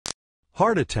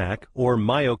Heart attack or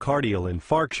myocardial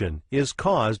infarction is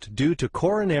caused due to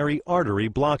coronary artery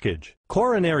blockage.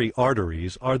 Coronary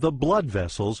arteries are the blood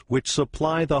vessels which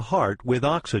supply the heart with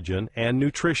oxygen and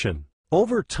nutrition.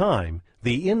 Over time,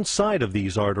 the inside of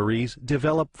these arteries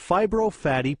develop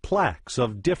fibrofatty plaques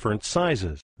of different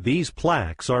sizes. These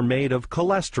plaques are made of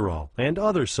cholesterol and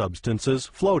other substances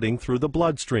floating through the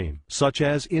bloodstream, such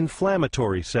as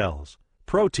inflammatory cells,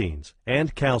 proteins,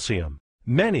 and calcium.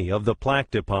 Many of the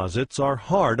plaque deposits are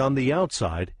hard on the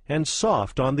outside and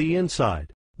soft on the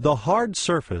inside. The hard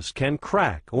surface can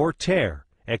crack or tear,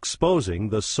 exposing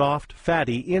the soft,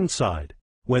 fatty inside.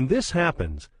 When this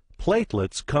happens,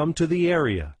 platelets come to the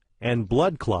area, and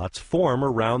blood clots form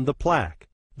around the plaque.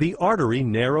 The artery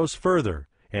narrows further,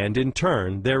 and in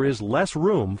turn there is less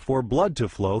room for blood to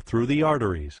flow through the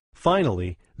arteries.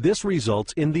 Finally, this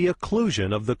results in the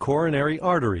occlusion of the coronary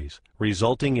arteries,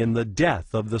 resulting in the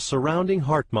death of the surrounding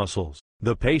heart muscles.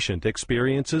 The patient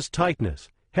experiences tightness,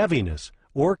 heaviness,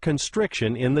 or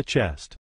constriction in the chest.